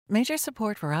Major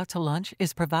support for Out to Lunch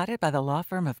is provided by the law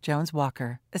firm of Jones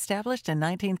Walker, established in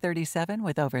 1937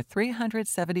 with over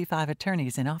 375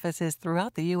 attorneys in offices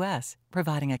throughout the U.S.,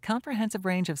 providing a comprehensive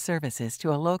range of services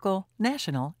to a local,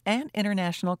 national, and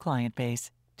international client base.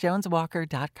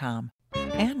 JonesWalker.com.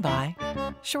 And by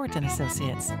Shorten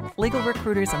Associates, legal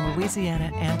recruiters in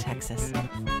Louisiana and Texas.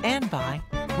 And by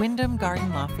Wyndham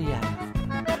Garden Lafayette.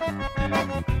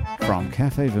 From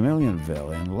Cafe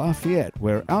Vermilionville in Lafayette,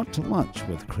 we're out to lunch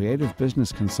with creative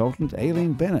business consultant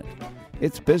Aileen Bennett.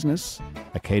 It's business,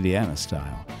 Acadiana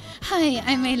style. Hi,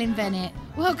 I'm Aileen Bennett.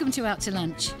 Welcome to Out to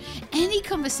Lunch. Any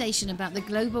conversation about the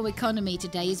global economy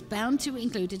today is bound to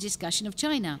include a discussion of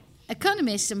China.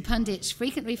 Economists and pundits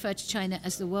frequently refer to China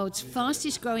as the world's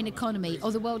fastest growing economy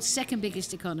or the world's second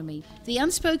biggest economy. The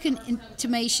unspoken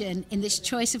intimation in this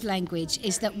choice of language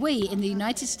is that we in the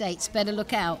United States better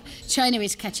look out. China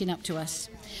is catching up to us.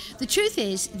 The truth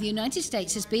is, the United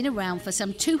States has been around for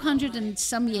some 200 and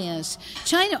some years.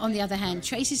 China, on the other hand,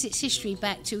 traces its history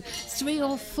back to 3,000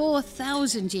 or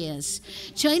 4,000 years.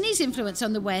 Chinese influence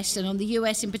on the West, and on the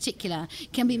US in particular,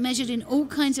 can be measured in all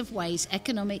kinds of ways,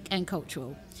 economic and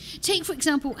cultural. Take, for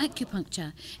example,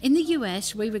 acupuncture. In the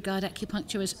US, we regard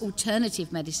acupuncture as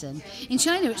alternative medicine. In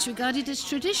China, it's regarded as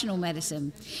traditional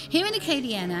medicine. Here in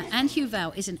Acadiana, Anne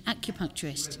Huval is an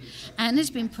acupuncturist. Anne has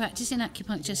been practicing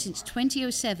acupuncture since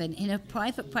 2007 in her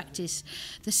private practice,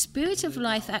 the Spirit of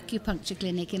Life Acupuncture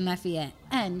Clinic in Lafayette.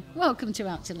 Anne, welcome to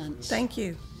Out to Lunch. Thank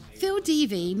you. Phil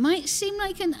Devey might seem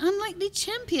like an unlikely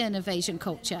champion of Asian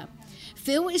culture.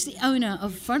 Phil is the owner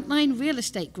of Frontline Real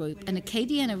Estate Group, an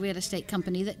Acadiana real estate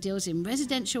company that deals in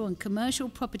residential and commercial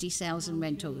property sales and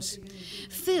rentals.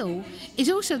 Phil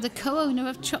is also the co-owner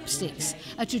of Chopsticks,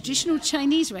 a traditional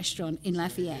Chinese restaurant in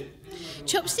Lafayette.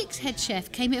 Chopsticks head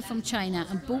chef came here from China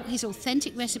and brought his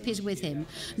authentic recipes with him,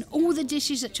 and all the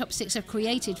dishes at Chopsticks are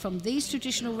created from these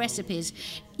traditional recipes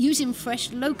using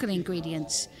fresh local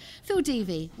ingredients. Phil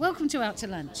Devey, welcome to Out to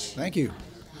Lunch. Thank you.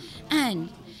 And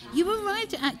you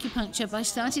arrived at acupuncture by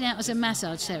starting out as a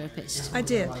massage therapist. I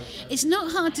did. It's not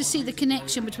hard to see the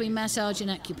connection between massage and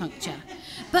acupuncture.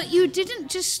 But you didn't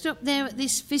just stop there at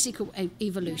this physical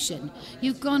evolution.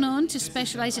 You've gone on to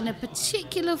specialize in a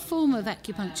particular form of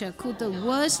acupuncture called the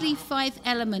Worsley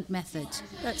 5-element method.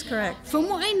 That's correct. From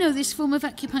what I know, this form of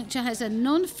acupuncture has a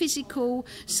non-physical,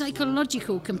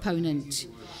 psychological component.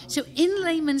 So in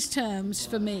layman's terms,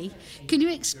 for me, can you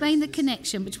explain the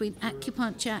connection between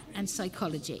acupuncture and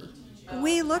psychology?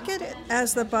 We look at it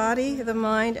as the body, the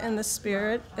mind, and the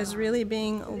spirit as really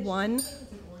being one.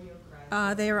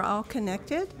 They are all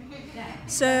connected.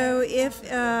 So if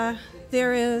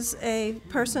there is a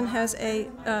person has a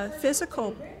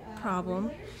physical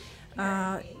problem,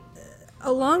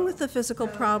 along with the physical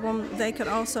problem, they could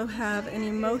also have an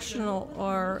emotional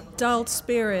or dulled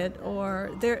spirit,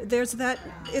 or there's that.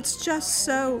 It's just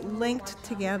so linked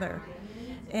together.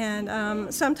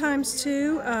 And sometimes,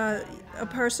 too, a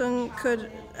person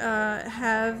could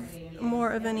have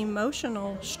more of an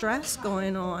emotional stress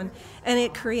going on, and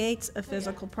it creates a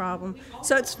physical problem.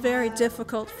 So it's very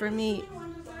difficult for me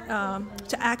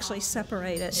to actually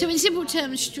separate it. So in simple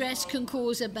terms, stress can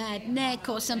cause a bad neck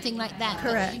or something like that.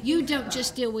 Correct. But you don't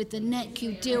just deal with the neck,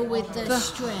 you deal with the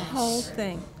stress. The whole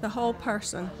thing, the whole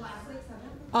person,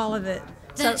 all of it.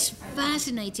 That's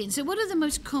fascinating. So what are the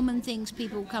most common things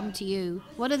people come to you?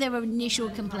 What are their initial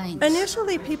complaints?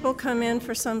 Initially, people come in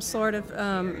for some sort of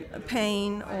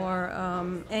pain or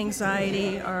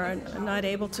anxiety or not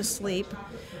able to sleep.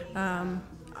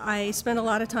 I spend a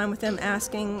lot of time with them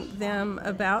asking them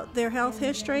about their health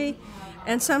history,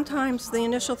 and sometimes the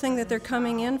initial thing that they're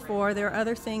coming in for, there are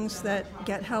other things that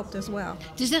get helped as well.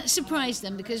 Does that surprise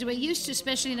them? Because we're used to,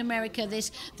 especially in America,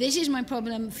 this is my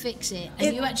problem, fix it.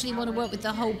 And you actually want to work with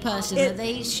the whole person. Are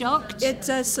they shocked? It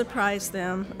does surprise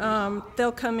them.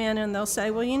 They'll come in and they'll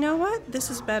say, well, you know what? This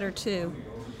is better too.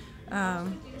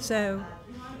 And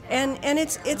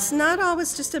it's not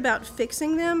always just about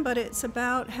fixing them, but it's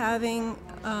about having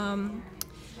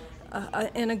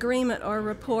an agreement or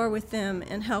rapport with them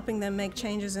and helping them make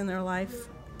changes in their life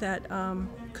that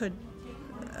could,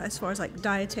 as far as like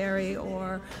dietary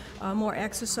or more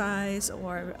exercise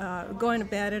or going to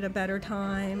bed at a better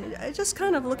time, just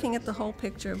kind of looking at the whole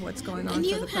picture of what's going on for the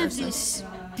person. And you have this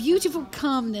beautiful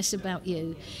calmness about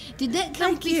you. Did that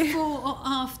come before or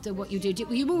after what you did?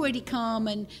 Were you already calm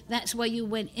and that's why you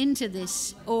went into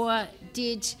this? Or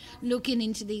did looking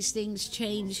into these things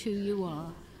change who you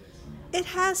are? It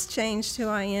has changed who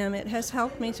I am. It has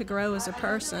helped me to grow as a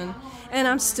person. And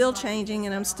I'm still changing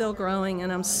and I'm still growing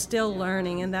and I'm still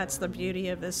learning. And that's the beauty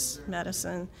of this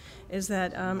medicine, is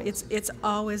that it's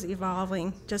always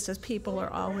evolving, just as people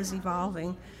are always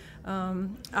evolving.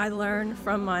 I learn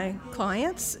from my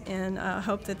clients, and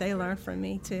hope that they learn from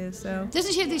me too. So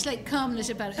Doesn't she have this like calmness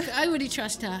about it? I really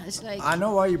trust her. It's like, I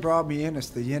know why you brought me in. It's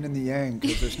the yin and the yang,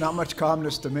 because there's not much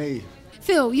calmness to me.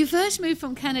 Phil, you first moved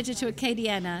from Canada to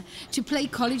Acadiana to play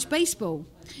college baseball.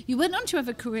 You went on to have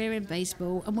a career in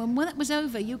baseball, and when that was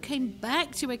over, you came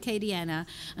back to Acadiana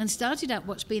and started up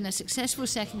what's been a successful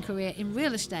second career in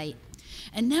real estate.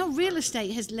 And now real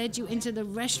estate has led you into the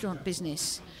restaurant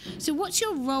business. So what's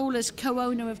your role as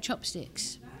co-owner of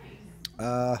Chopsticks?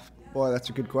 Boy, that's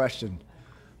a good question.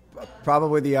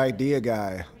 Probably the idea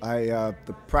guy.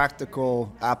 The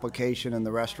practical application in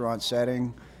the restaurant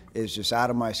setting is just out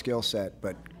of my skill set.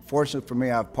 But fortunately for me,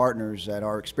 I have partners that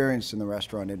are experienced in the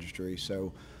restaurant industry.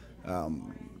 So,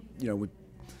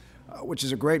 which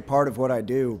is a great part of what I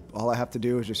do. All I have to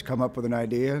do is just come up with an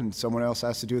idea, and someone else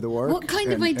has to do the work. What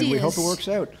kind of ideas? And we hope it works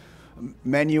out.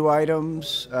 Menu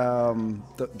items,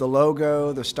 the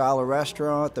logo, the style of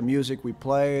restaurant, the music we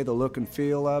play, the look and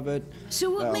feel of it. So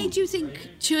what made you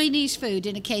think Chinese food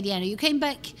in Acadiana? You came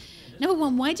back, number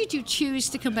one, why did you choose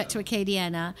to come back to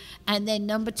Acadiana? And then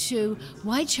number two,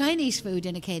 why Chinese food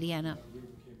in Acadiana?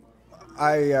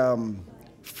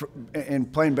 In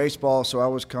playing baseball, so I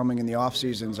was coming in the off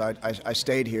seasons. I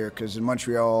stayed here because in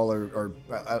Montreal, or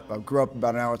I grew up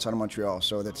about an hour outside of Montreal,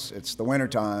 so it's the winter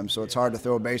time, so it's hard to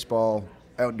throw a baseball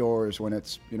outdoors when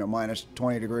it's minus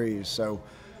 20 degrees. So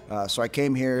I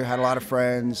came here, had a lot of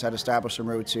friends, had established some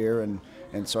roots here,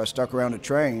 and so I stuck around to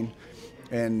train,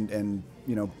 and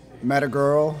met a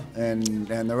girl, and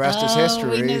the rest is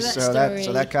history. We know that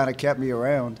so that kind of kept me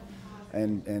around,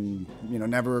 and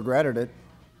never regretted it.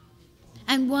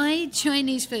 And why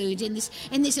Chinese food in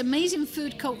this amazing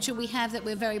food culture we have that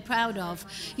we're very proud of?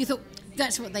 You thought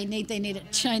that's what they need. They need a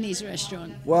Chinese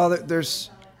restaurant. Well,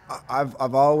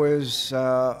 I've always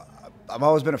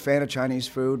been a fan of Chinese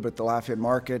food, but the Lafayette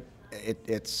Market,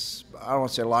 it's I don't want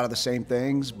to say a lot of the same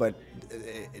things, but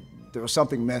there was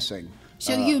something missing.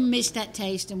 So you missed that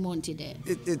taste and wanted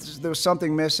it. There was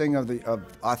something missing of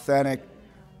authentic,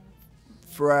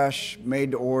 fresh,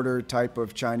 made-to-order type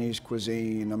of Chinese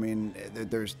cuisine. I mean,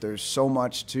 there's so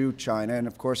much to China, and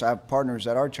of course I have partners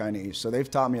that are Chinese, so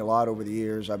they've taught me a lot over the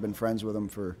years. I've been friends with them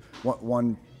for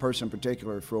one person in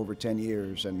particular for over 10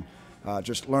 years, and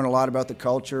just learn a lot about the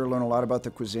culture, learn a lot about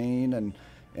the cuisine,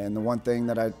 and the one thing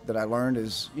that I learned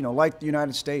is, like the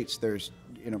United States, there's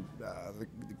the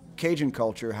Cajun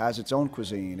culture has its own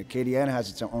cuisine, Acadiana has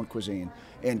its own cuisine.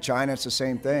 In China, it's the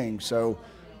same thing. So.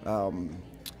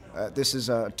 This is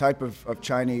a type of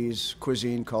Chinese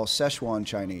cuisine called Szechuan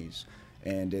Chinese,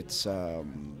 and it's a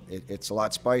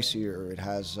lot spicier. It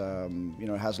has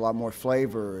it has a lot more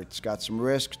flavor. It's got some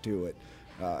risk to it.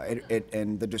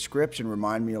 And the description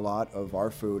reminded me a lot of our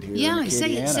food here. Yeah, in I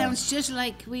say it Acadiana. sounds just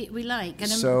like we like,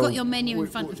 and I've got your menu in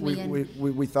front of me.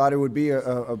 We thought it would be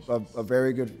a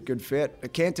very good fit. A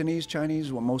Cantonese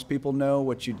Chinese, what most people know,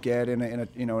 what you'd get in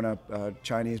a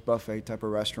Chinese buffet type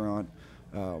of restaurant.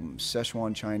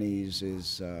 Szechuan Chinese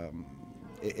is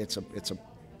it's a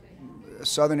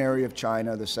southern area of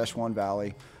China, the Szechuan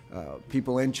Valley.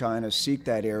 People in China seek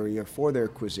that area for their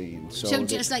cuisine. So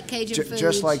just like Cajun food.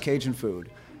 Just like Cajun food,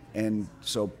 and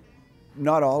so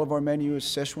not all of our menu is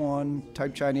Szechuan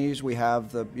type Chinese. We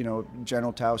have the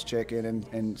General Tao's chicken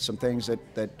and some things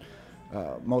that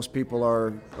most people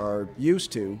are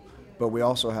used to. But we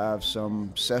also have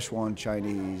some Szechuan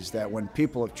Chinese that when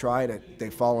people have tried it,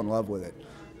 they fall in love with it.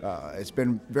 It's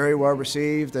been very well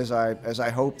received as I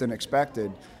hoped and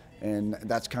expected, and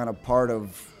that's kind of part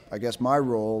of, I guess, my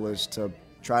role is to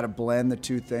try to blend the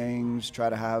two things, try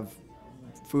to have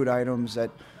food items that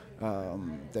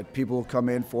people will come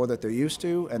in for that they're used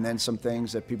to, and then some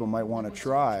things that people might want to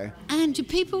try. And do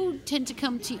people tend to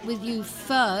come with you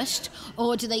first,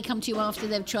 or do they come to you after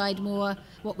they've tried more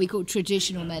what we call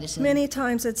traditional medicine? Many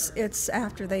times it's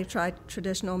after they've tried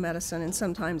traditional medicine, and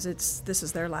sometimes this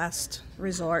is their last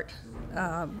resort.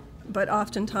 But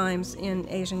oftentimes in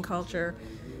Asian culture,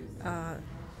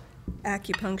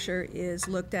 acupuncture is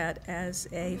looked at as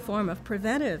a form of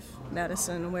preventive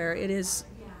medicine, where it is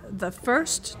the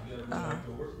first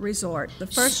resort, the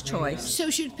first choice. So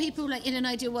should people, like in an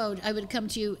ideal world, I would come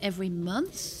to you every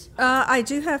month? I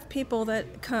do have people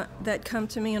that come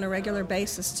to me on a regular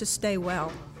basis to stay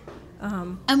well.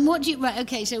 And what do you, right,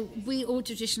 okay, so we all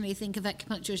traditionally think of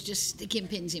acupuncture as just sticking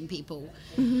pins in people.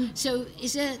 Mm-hmm. So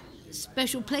is there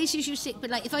special places you stick, but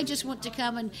like if I just want to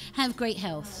come and have great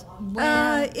health,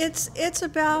 where? It's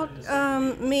about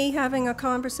me having a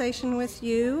conversation with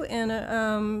you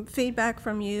and feedback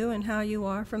from you and how you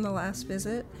are from the last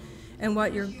visit and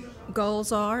what your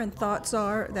goals are and thoughts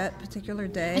are that particular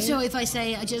day. And so if I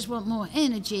say I just want more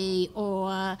energy,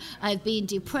 or I've been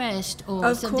depressed, or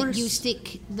Of something, course. you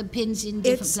stick the pins in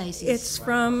different places. It's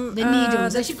from the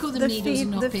needles. I should call them needles,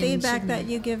 not the pins. feedback shouldn't that I?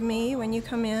 you give me when you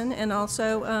come in, and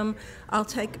also I'll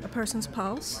take a person's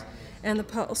pulse, and the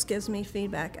pulse gives me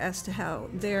feedback as to how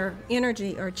their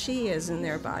energy or chi is in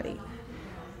their body.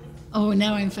 Oh,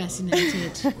 now I'm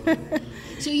fascinated.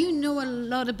 So you know a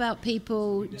lot about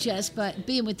people just by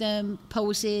being with them,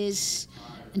 pulses,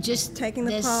 and just Taking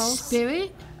the their pulse.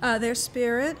 spirit? Their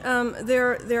spirit.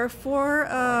 There are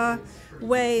 4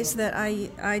 ways that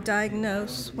I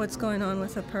diagnose what's going on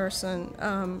with a person.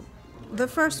 The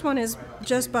first one is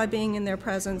just by being in their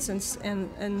presence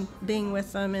and being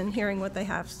with them and hearing what they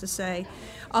have to say.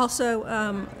 Also,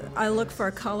 I look for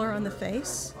a color on the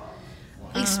face.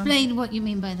 Explain what you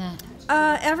mean by that.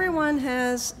 Everyone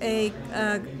has a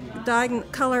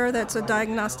color that's a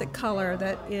diagnostic color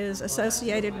that is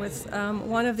associated with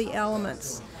one of the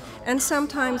elements. And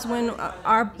sometimes when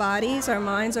our bodies, our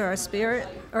minds, or our spirit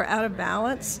are out of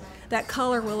balance, that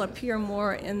color will appear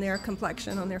more in their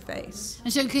complexion on their face.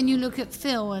 And so can you look at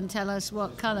Phil and tell us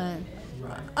what colour?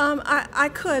 I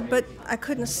could, but I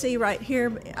couldn't see right here.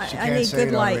 She I can't need say good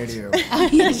it on light. radio.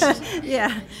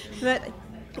 Yeah, but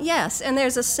yes, and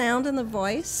there's a sound in the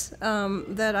voice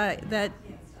that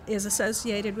is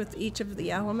associated with each of the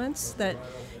elements that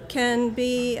can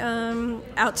be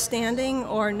outstanding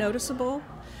or noticeable,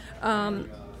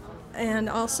 and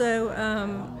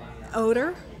also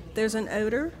odor. There's an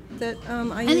odor that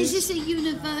I And use. is this a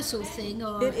universal thing,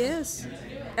 or? It is.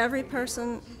 Every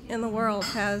person in the world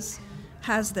has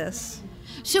this.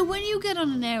 So when you get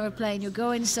on an aeroplane, you're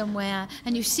going somewhere,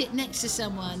 and you sit next to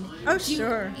someone. Oh, do you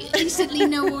sure. instantly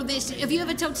know all this. Have you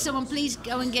ever told someone, please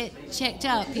go and get checked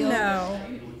up?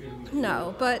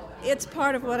 No, but it's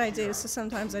part of what I do, so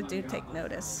sometimes I do take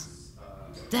notice.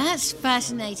 That's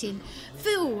fascinating.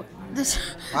 Phil,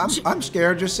 I'm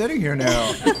scared just sitting here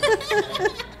now.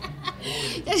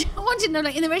 I want to know,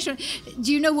 like in the restaurant,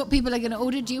 do you know what people are going to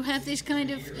order? Do you have this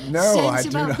kind of No, I sense do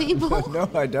about not. people? No,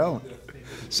 I don't.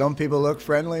 Some people look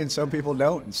friendly and some people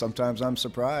don't, and sometimes I'm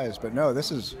surprised. But no,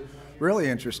 this is really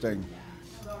interesting.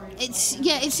 It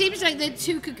seems like the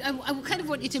two could. I kind of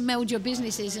want you to meld your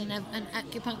businesses and have an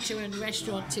acupuncture and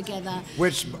restaurant together.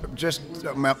 Which just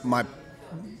my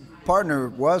partner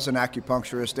was an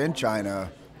acupuncturist in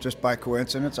China, just by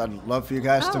coincidence. I'd love for you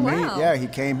guys to meet. Wow. Yeah, he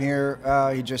came here.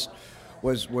 He just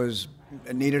was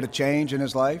needed a change in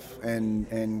his life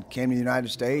and came to the United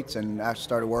States and actually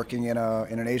started working in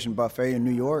an Asian buffet in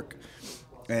New York,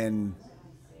 and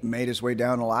made his way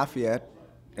down to Lafayette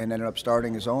and ended up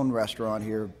starting his own restaurant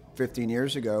here 15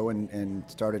 years ago and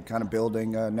started kind of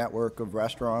building a network of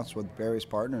restaurants with various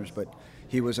partners. But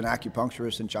he was an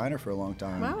acupuncturist in China for a long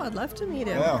time. Wow, I'd love to meet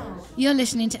him. Yeah. You're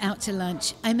listening to Out to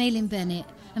Lunch. I'm Aileen Bennett.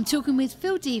 I'm talking with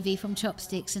Phil Devey from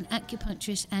Chopsticks and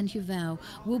acupuncturist Anne Huval.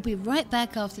 We'll be right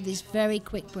back after this very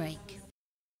quick break.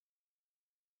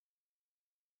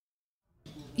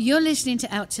 You're listening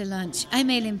to Out to Lunch. I'm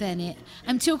Aileen Bennett.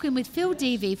 I'm talking with Phil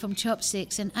Devey from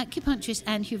Chopsticks and acupuncturist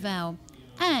Anne Huval.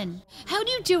 Anne, how do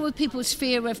you deal with people's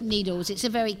fear of needles? It's a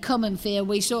very common fear.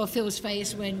 We saw Phil's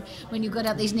face when you got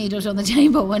out these needles on the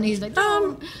table when he's like,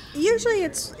 Usually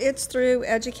it's through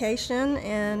education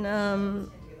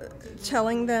and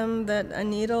telling them that a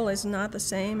needle is not the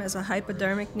same as a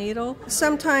hypodermic needle.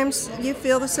 Sometimes you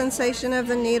feel the sensation of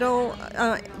the needle.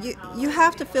 You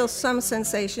have to feel some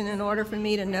sensation in order for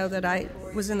me to know that I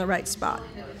was in the right spot.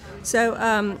 So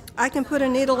I can put a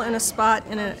needle in a spot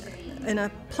in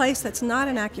a place that's not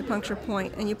an acupuncture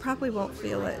point, and you probably won't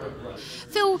feel it.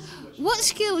 Phil, what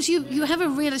skills, you have a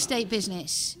real estate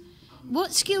business.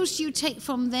 What skills do you take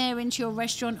from there into your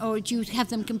restaurant, or do you have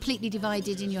them completely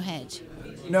divided in your head?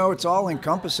 No, it's all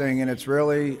encompassing, and it's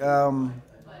really,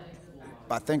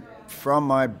 I think from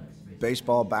my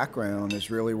baseball background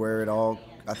is really where it all,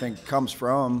 I think, comes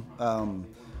from.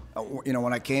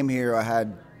 When I came here,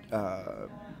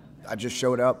 I just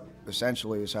showed up,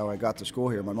 essentially, is how I got to school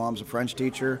here. My mom's a French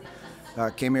teacher.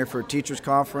 Came here for a teacher's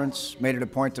conference, made it a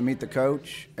point to meet the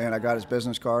coach, and I got his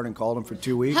business card and called him for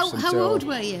 2 weeks. How old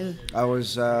were you? I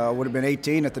would have been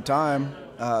 18 at the time,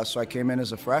 so I came in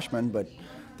as a freshman, but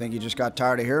I think he just got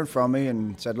tired of hearing from me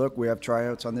and said, look, we have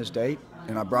tryouts on this date,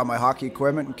 and I brought my hockey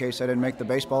equipment in case I didn't make the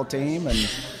baseball team, and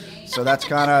so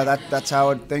that's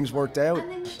how things worked out.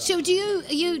 So do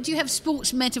you have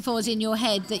sports metaphors in your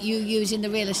head that you use in the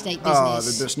real estate Oh,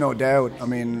 business? there's no doubt. I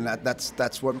mean,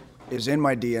 that's what is in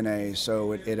my DNA,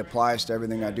 so it applies to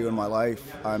everything I do in my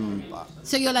life.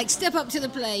 So you're like, step up to the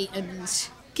plate and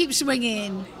keep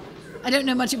swinging. I don't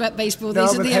know much about baseball. No,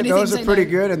 These are but the only those things are pretty I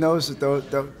know. good, and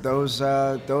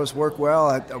those work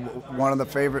well. One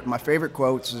of my favorite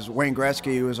quotes is Wayne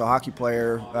Gretzky, who was a hockey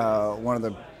player, one of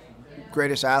the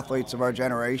greatest athletes of our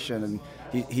generation, and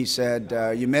he said,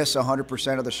 "You miss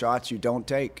 100% of the shots you don't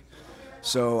take."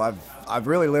 So I've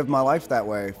really lived my life that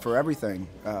way for everything.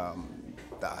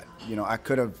 I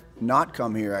could have not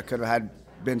come here. I could have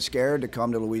been scared to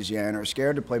come to Louisiana or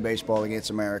scared to play baseball against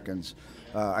Americans.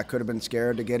 I could have been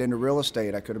scared to get into real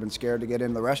estate. I could have been scared to get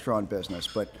into the restaurant business.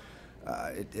 But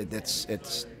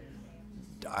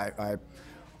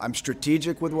I'm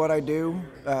strategic with what I do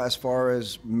as far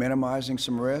as minimizing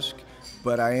some risk.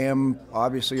 But I am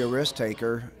obviously a risk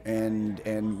taker, and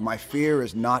my fear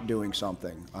is not doing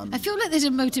something. I feel like there's a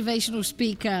motivational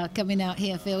speaker coming out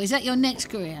here, Phil. Is that your next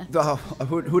career?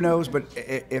 Who knows? But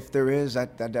if there is,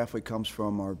 that definitely comes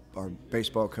from our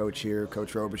baseball coach here,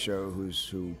 Coach Robichaux,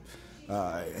 who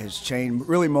has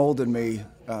really molded me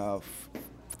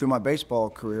through my baseball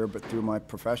career, but through my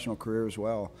professional career as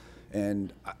well.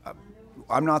 And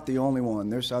I'm not the only one.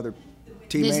 There's other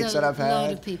teammates that I've had.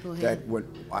 Lot of people here.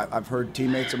 I've heard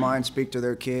teammates of mine speak to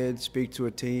their kids, speak to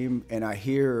a team, and I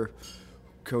hear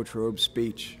Coach Robe's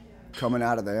speech coming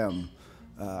out of them.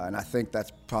 And I think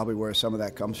that's probably where some of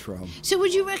that comes from. So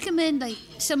would you recommend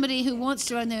somebody who wants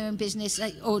to own their own business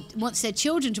or wants their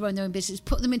children to own their own business,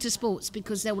 put them into sports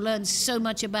because they'll learn so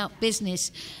much about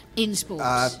business in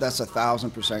sports? That's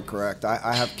 1,000% correct.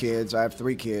 I have kids. I have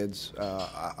 3 kids.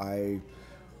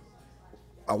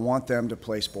 I want them to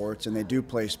play sports, and they do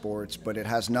play sports, but it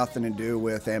has nothing to do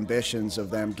with ambitions of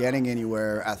them getting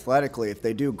anywhere athletically. If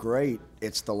they do great,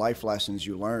 it's the life lessons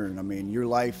you learn. I mean, your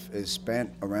life is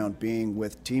spent around being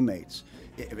with teammates,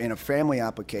 in a family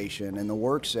application, in the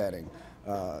work setting.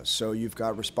 So you've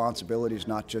got responsibilities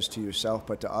not just to yourself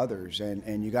but to others,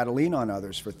 and you got to lean on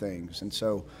others for things. And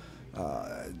so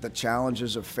the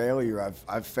challenges of failure,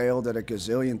 I've failed at a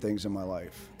gazillion things in my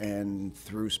life, and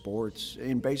through sports,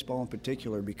 in baseball in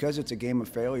particular, because it's a game of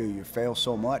failure, you fail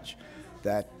so much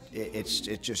that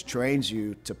it just trains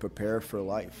you to prepare for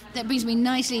life. That brings me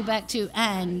nicely back to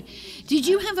Anne. Did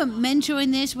you have a mentor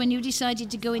in this when you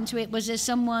decided to go into it? Was there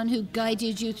someone who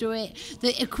guided you through it?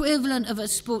 The equivalent of a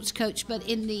sports coach, but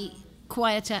in the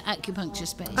quieter acupuncture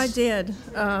space? I did.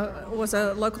 Was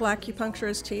a local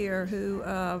acupuncturist here who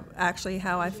actually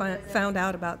how I found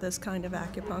out about this kind of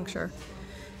acupuncture.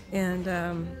 And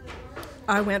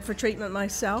I went for treatment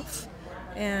myself.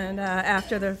 And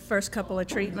after the first couple of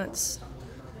treatments,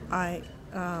 I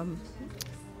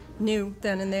knew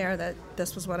then and there that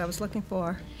this was what I was looking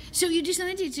for. So you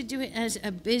decided to do it as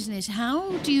a business.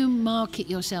 How do you market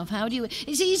yourself? How do you?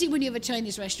 It's easy when you have a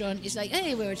Chinese restaurant. It's like,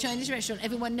 hey, we're a Chinese restaurant.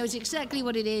 Everyone knows exactly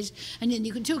what it is, and then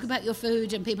you can talk about your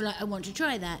food, and people are like, I want to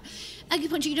try that.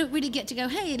 Acupuncture, you don't really get to go,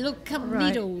 hey, look, come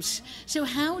needles. So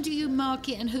how do you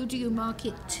market, and who do you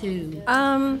market to?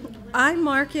 I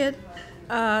market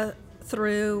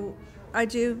through. I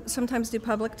sometimes do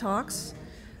public talks.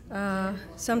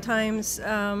 Sometimes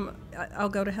I'll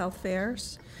go to health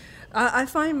fairs. I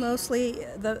find mostly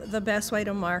the best way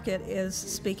to market is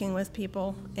speaking with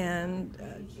people and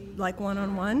like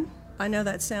one-on-one. I know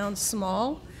that sounds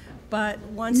small, but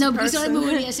once no, a person... because I'm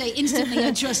already, I say, instantly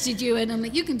I trusted you, and I'm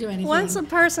like, you can do anything. Once a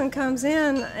person comes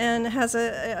in and has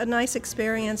a nice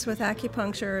experience with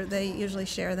acupuncture, they usually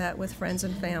share that with friends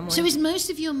and family. So is most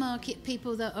of your market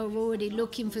people that are already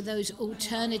looking for those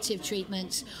alternative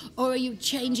treatments, or are you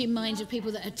changing minds of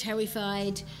people that are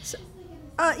terrified?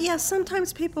 Yes,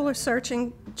 sometimes people are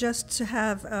searching just to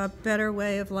have a better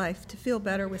way of life, to feel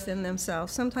better within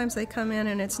themselves. Sometimes they come in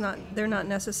and they're not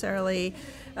necessarily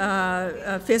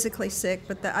physically sick,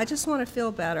 but I just want to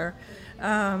feel better.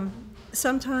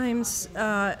 Sometimes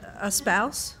a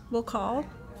spouse will call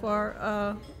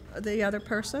for the other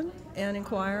person and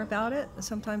inquire about it.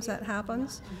 Sometimes that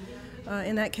happens.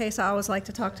 In that case, I always like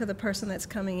to talk to the person that's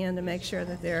coming in to make sure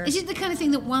that they're... Is it the kind of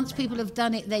thing that once people have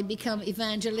done it, they become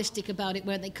evangelistic about it,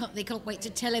 where they can't wait to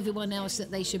tell everyone else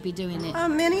that they should be doing it?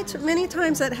 Many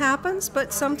times that happens,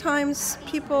 but sometimes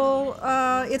people,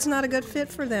 it's not a good fit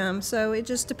for them, so it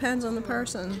just depends on the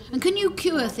person. And can you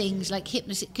cure things like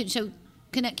hypnosis? So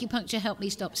can acupuncture help me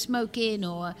stop smoking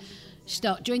or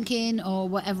start drinking or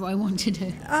whatever I want to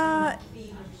do?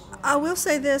 I will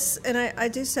say this, and I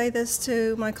do say this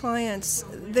to my clients,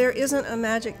 there isn't a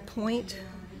magic point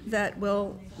that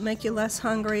will make you less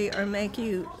hungry or make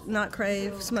you not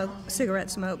crave cigarette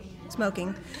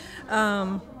smoking.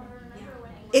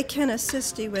 It can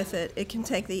assist you with it. It can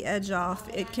take the edge off.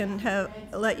 It can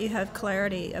let you have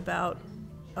clarity about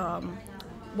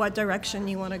what direction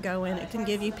you want to go in. It can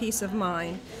give you peace of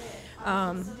mind.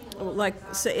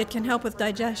 Like, so it can help with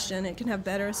digestion. It can have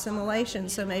better assimilation,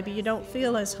 so maybe you don't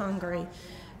feel as hungry.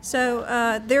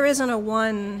 So there isn't a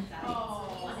one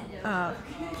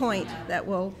point that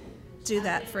will do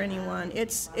that for anyone.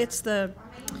 It's the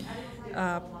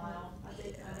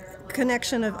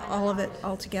connection of all of it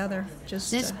all together.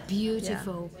 That's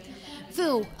beautiful. Yeah.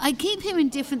 Phil, I keep hearing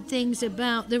different things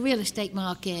about the real estate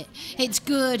market. It's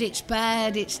good, it's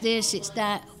bad, it's this, it's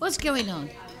that. What's going on?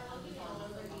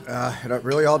 It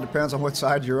really all depends on what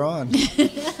side you're on.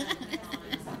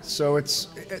 So it's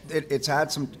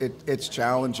had its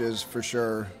challenges for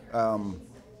sure.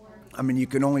 I mean, you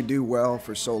can only do well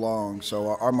for so long. So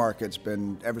our market's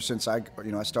been, ever since I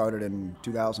started in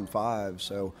 2005.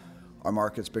 So our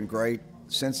market's been great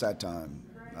since that time.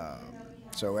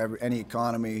 So any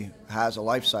economy has a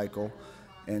life cycle,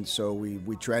 and so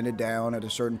we trended down at a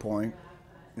certain point,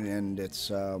 and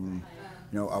it's are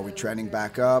we trending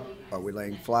back up? Are we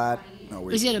laying flat?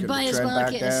 Is it a buyer's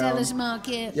market, a seller's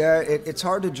market? Yeah, it's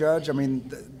hard to judge. I mean,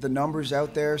 the numbers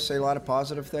out there say a lot of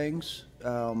positive things,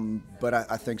 but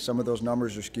I think some of those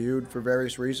numbers are skewed for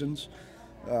various reasons.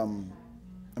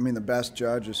 I mean, the best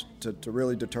judge is to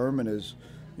really determine is,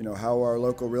 how are our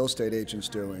local real estate agents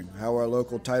doing? How are our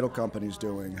local title companies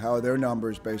doing? How are their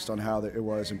numbers based on how it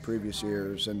was in previous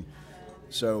years? And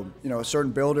so, a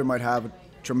certain builder might have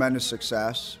tremendous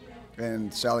success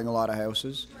and selling a lot of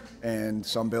houses, and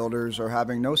some builders are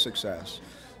having no success.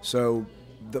 So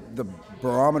the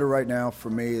barometer right now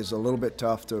for me is a little bit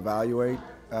tough to evaluate.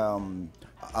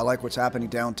 I like what's happening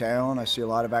downtown. I see a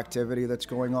lot of activity that's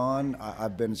going on.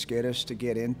 I've been skittish to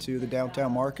get into the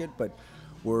downtown market, but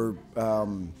we're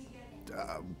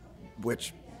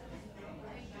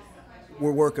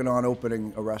working on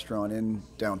opening a restaurant in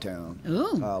downtown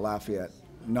Lafayette.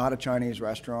 Not a Chinese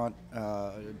restaurant,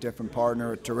 a different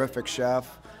partner, a terrific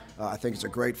chef. I think it's a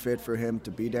great fit for him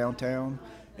to be downtown,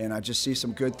 and I just see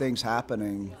some good things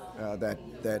happening. That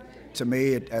to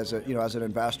me, as an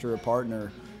investor or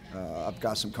partner, I've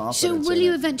got some confidence. So, will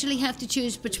you eventually have to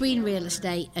choose between real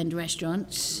estate and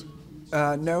restaurants?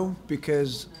 No,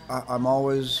 because I'm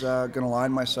always going to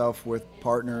align myself with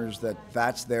partners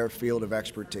that's their field of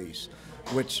expertise.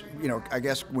 Which, I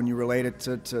guess when you relate it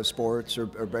to sports or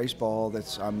baseball,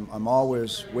 I'm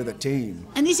always with a team.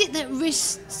 And is it that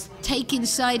risk-taking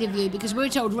side of you? Because we're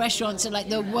told restaurants are like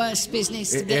the worst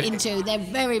business to get into. They're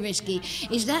very risky.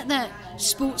 Is that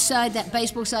sports side, that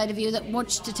baseball side of you that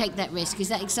wants to take that risk? Is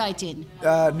that exciting?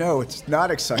 No, it's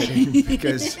not exciting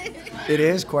because it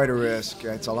is quite a risk.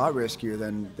 It's a lot riskier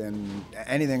than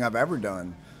anything I've ever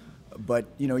done. But,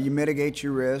 you mitigate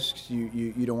your risks.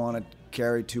 You don't want to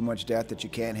carry too much debt that you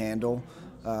can't handle.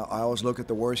 I always look at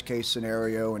the worst case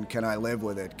scenario and can I live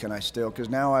with it? Can I still? Because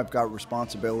now I've got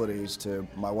responsibilities to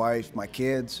my wife, my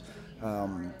kids.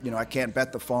 I can't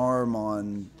bet the farm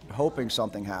on hoping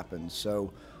something happens.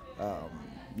 So,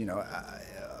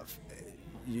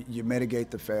 you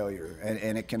mitigate the failure,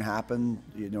 and it can happen.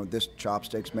 This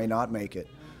Chopsticks may not make it.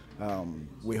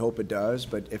 We hope it does,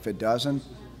 but if it doesn't,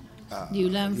 you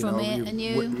learn from it, and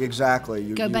you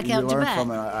exactly go back out to learn bat.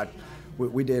 From it.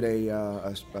 We did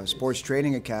a sports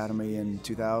training academy in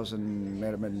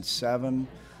 2007,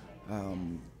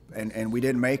 and we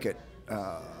didn't make it,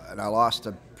 and I lost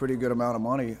a pretty good amount of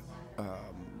money,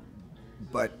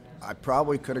 but I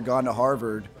probably could have gone to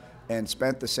Harvard and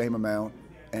spent the same amount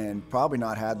and probably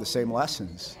not had the same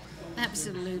lessons.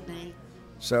 Absolutely.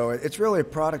 So it's really a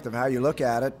product of how you look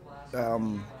at it.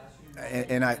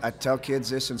 And I tell kids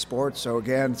this in sports. So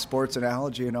again, sports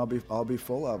analogy, and I'll be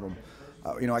full of them.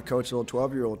 I coach a little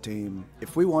 12-year-old team.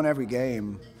 If we won every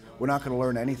game, we're not going to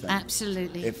learn anything.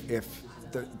 Absolutely. If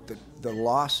the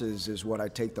losses is what I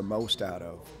take the most out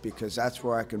of, because that's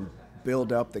where I can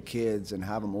build up the kids and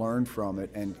have them learn from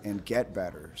it and get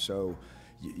better. So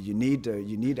you need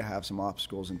to have some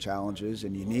obstacles and challenges,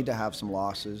 and you need to have some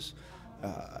losses.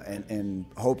 And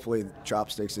hopefully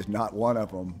Chopsticks is not one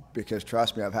of them, because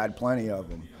trust me, I've had plenty of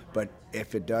them. But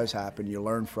if it does happen, you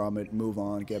learn from it, move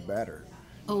on, get better.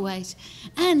 Always.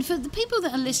 And for the people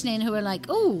that are listening who are like,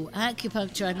 oh,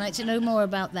 acupuncture, I'd like to know more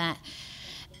about that.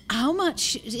 How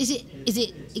much is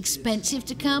it expensive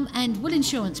to come, and will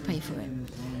insurance pay for it?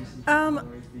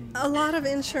 A lot of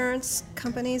insurance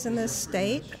companies in this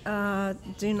state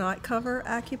do not cover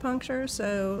acupuncture,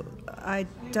 so I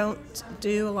don't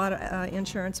do a lot of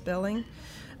insurance billing.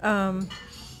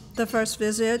 The first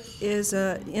visit is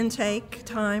an intake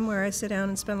time where I sit down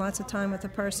and spend lots of time with the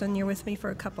person. You're with me for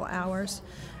a couple hours,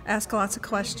 ask lots of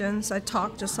questions. I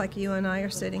talk just like you and I are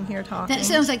sitting here talking. That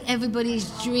sounds like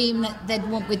everybody's dream that they'd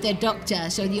want with their doctor,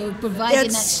 so you're providing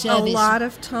that service. It's a lot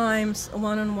of times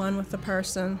one-on-one with the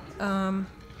person.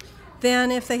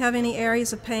 Then if they have any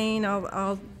areas of pain,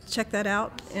 I'll check that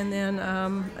out, and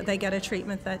then they get a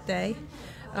treatment that day.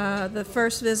 The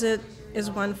first visit is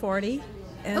 $140,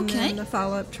 and then the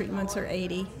follow-up treatments are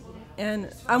 $80.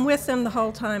 And I'm with them the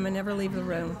whole time. I never leave the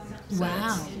room. So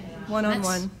Wow.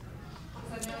 One-on-one.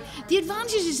 The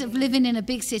advantages of living in a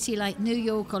big city like New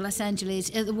York or Los Angeles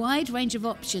are the wide range of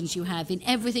options you have in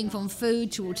everything from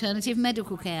food to alternative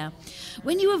medical care.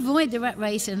 When you avoid the rat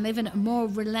race and live in a more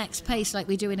relaxed pace like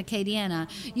we do in Acadiana,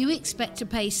 you expect to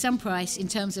pay some price in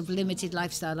terms of limited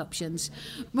lifestyle options.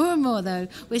 More and more, though,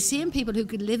 we're seeing people who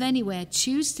could live anywhere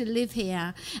choose to live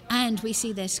here, and we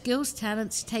see their skills,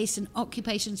 talents, tastes and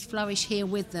occupations flourish here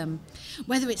with them.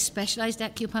 Whether it's specialised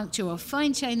acupuncture or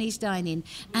fine Chinese dining,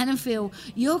 Anne and Phil,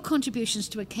 your contributions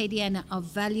to Acadiana are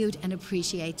valued and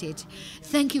appreciated.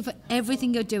 Thank you for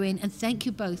everything you're doing, and thank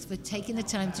you both for taking the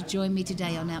time to join me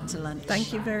today on Out to Lunch.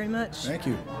 Thank you very much. Thank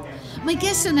you. My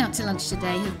guests on Out to Lunch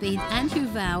today have been Anne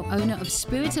Huval, owner of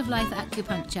Spirit of Life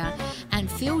Acupuncture,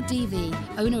 and Phil Devey,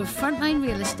 owner of Frontline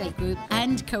Real Estate Group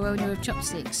and co-owner of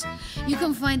Chopsticks. You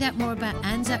can find out more about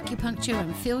Anne's acupuncture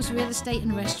and Phil's real estate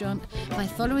and restaurant by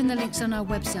following the links on our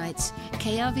websites,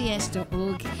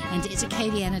 krvs.org and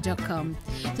itsacadiana.com.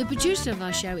 The producer of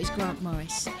our show is Grant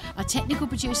Morris. Our technical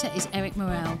producer is Eric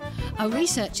Morrell. Our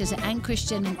researchers are Anne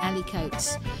Christian and Ali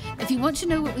Coates. If you want to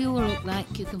know what we all look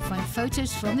like, you can find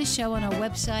photos from this show on our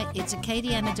website,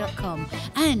 itsacadiana.com,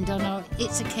 and on our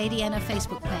It's Acadiana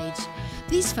Facebook page.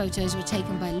 These photos were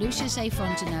taken by Lucius A.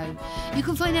 Fontenot. You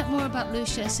can find out more about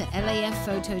Lucius at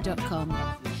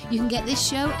lafphoto.com. You can get this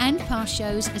show and past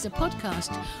shows as a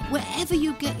podcast wherever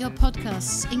you get your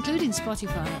podcasts, including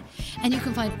Spotify. And you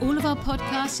can find all of our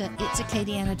podcasts at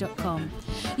itsacadiana.com.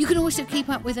 You can also keep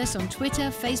up with us on Twitter,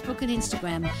 Facebook and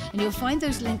Instagram, and you'll find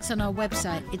those links on our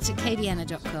website,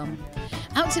 itsacadiana.com.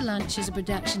 Out to Lunch is a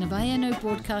production of INO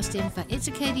Broadcasting for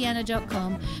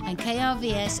itsacadiana.com and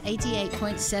KRVS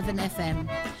 88.7 FM.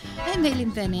 I'm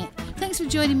Maylin Bennett. Thanks for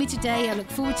joining me today. I look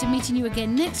forward to meeting you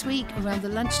again next week around the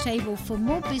lunch table for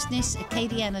more business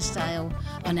Acadiana style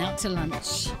on Out to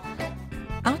Lunch.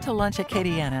 Out to Lunch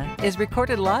Acadiana is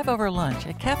recorded live over lunch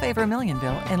at Cafe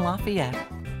Vermilionville in Lafayette.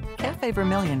 Cafe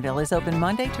Vermilionville is open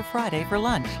Monday to Friday for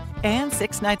lunch and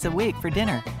 6 nights a week for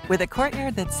dinner, with a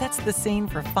courtyard that sets the scene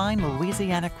for fine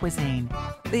Louisiana cuisine.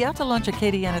 The Out to Lunch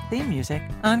Acadiana theme music,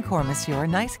 Encore Monsieur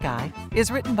Nice Guy,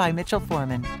 is written by Mitchell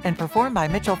Foreman and performed by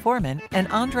Mitchell Foreman and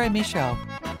Andre Michaud.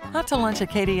 Out to Lunch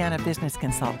Acadiana business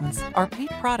consultants are Pete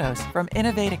Prados from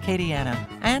Innovate Acadiana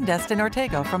and Destin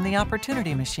Ortego from The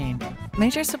Opportunity Machine.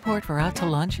 Major support for Out to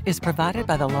Lunch is provided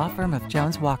by the law firm of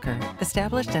Jones Walker,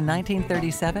 established in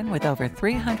 1937 with over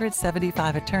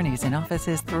 375 attorneys in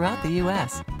offices throughout the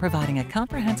U.S., providing a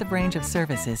comprehensive range of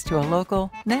services to a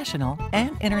local, national,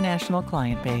 and international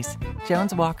client base.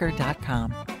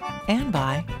 JonesWalker.com. And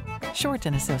by Short &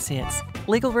 Associates,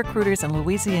 legal recruiters in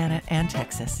Louisiana and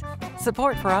Texas.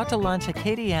 Support for Out to Lunch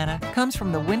Acadiana comes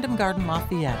from the Wyndham Garden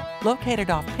Lafayette, located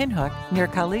off Pinhook near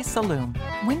Khalees Saloom.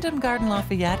 Wyndham Garden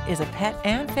Lafayette is a pet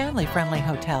and family-friendly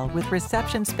hotel with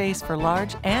reception space for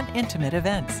large and intimate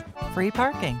events, free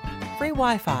parking, free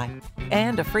Wi-Fi,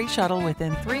 and a free shuttle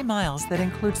within 3 miles that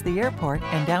includes the airport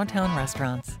and downtown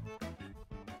restaurants.